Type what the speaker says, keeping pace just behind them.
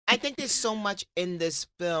I think there's so much in this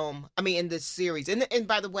film. I mean, in this series, and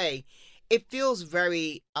by the way, it feels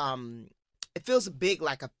very it feels big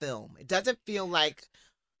like a film. It doesn't feel like,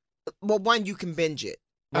 well, one, you can binge it,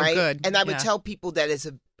 Oh, right? good. And I would Yeah. tell people that it's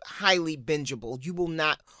a highly bingeable. You will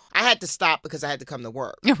not. I had to stop because I had to come to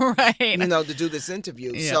work, Right. to do this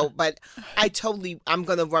interview. Yeah. So, but I'm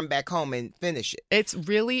gonna run back home and finish it. It's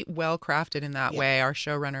really well crafted in that Yeah. way. Our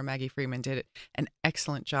showrunner, Maggie Freeman, did an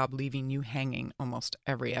excellent job leaving you hanging almost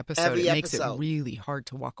every episode. Every It makes it episode. really hard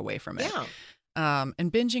to walk away from it. Yeah.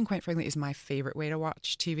 And binging, quite frankly, is my favorite way to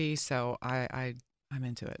watch TV. So I'm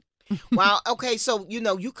into it. Wow. Okay. So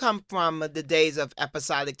you come from the days of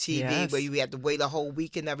episodic TV Yes. where you had to wait a whole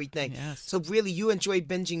week and everything. Yes. So really, you enjoy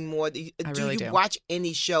binging more. Do really you do. watch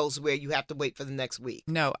any shows where you have to wait for the next week?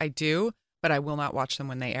 No, I do, but I will not watch them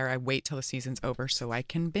when they air. I wait till the season's over so I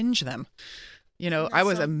can binge them. That's I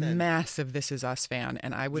was something. a massive This Is Us fan,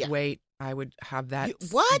 and I would Yeah. wait. I would have that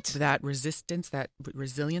that resistance, that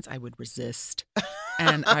resilience. I would resist,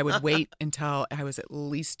 and I would wait until I was at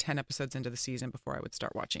least 10 episodes into the season before I would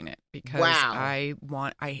start watching it because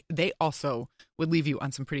Wow. they also would leave you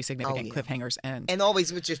on some pretty significant yeah. cliffhangers And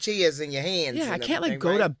always with your cheers in your hands. yeah, I and can't like everything, go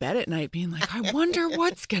right? to bed at night being like, I wonder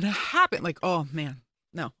what's gonna happen. Like, oh man,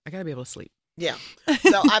 no, I gotta be able to sleep. Yeah.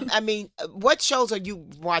 So I mean, what shows are you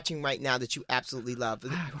watching right now that you absolutely love?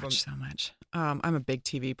 I watch so much. I'm a big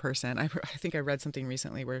TV person. I think I read something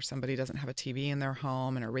recently where somebody doesn't have a TV in their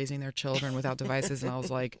home and are raising their children without devices, and I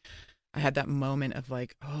was like, I had that moment of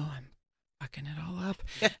like, oh, I'm fucking it all up,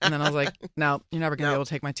 and then I was like, no, you're never gonna be able to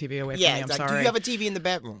take my TV away from me. I'm like, sorry. do you have a TV in the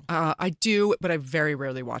bedroom? I do, but I very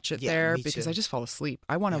rarely watch it Yeah, there me because too. I just fall asleep.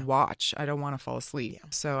 I want to watch. I don't want to fall asleep. Yeah.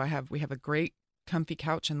 So we have a great comfy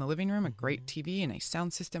couch in the living room, a great TV, and a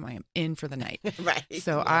sound system. I am in for the night. Right.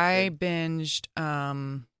 So I binged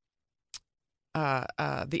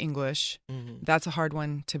The English. Mhm. That's a hard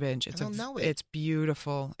one to binge. I don't know it. It's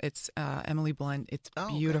beautiful. It's Emily Blunt. It's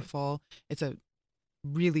okay. beautiful. It's a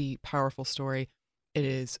really powerful story. It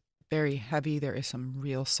is very heavy. There is some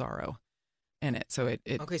real sorrow in it. So it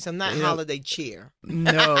Okay, so not holiday cheer.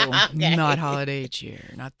 no, Okay. not holiday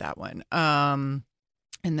cheer, not that one.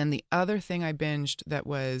 And then the other thing I binged that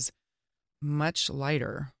was much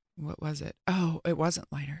lighter. What was it? Oh, it wasn't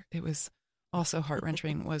lighter. It was also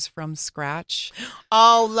heart-wrenching. Was From Scratch.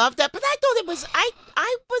 Oh, love that. But I thought it was.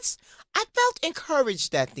 I felt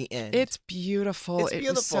encouraged at the end. It's beautiful. It's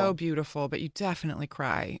It was so beautiful. beautiful, but you definitely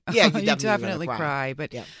cry. Yeah, you you definitely definitely gonna cry.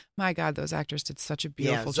 But Yeah. my God, those actors did such a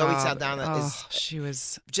beautiful Zoe job. Saldana is she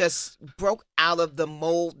was. just broke out of the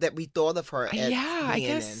mold that we thought of her. Yeah, I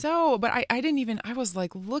guess so. But I didn't even. I was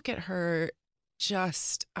like, look at her.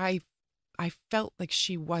 Just I felt like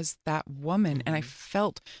she was that woman, and I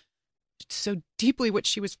felt so deeply what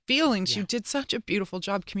she was feeling. She Yeah. did such a beautiful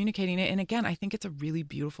job communicating it. And again, I think it's a really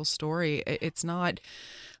beautiful story. It's not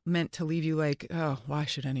meant to leave you like, oh, why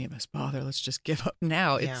should any of us bother? Let's just give up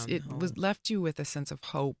now. Yeah, It no. was left you with a sense of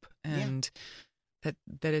hope and that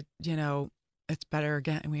it, it's better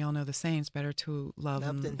again. We all know the saying, it's better to love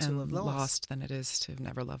Loved and than to have lost. lost than it is to have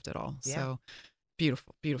never loved at all. Yeah. So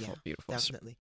beautiful, beautiful, Yeah, beautiful. definitely.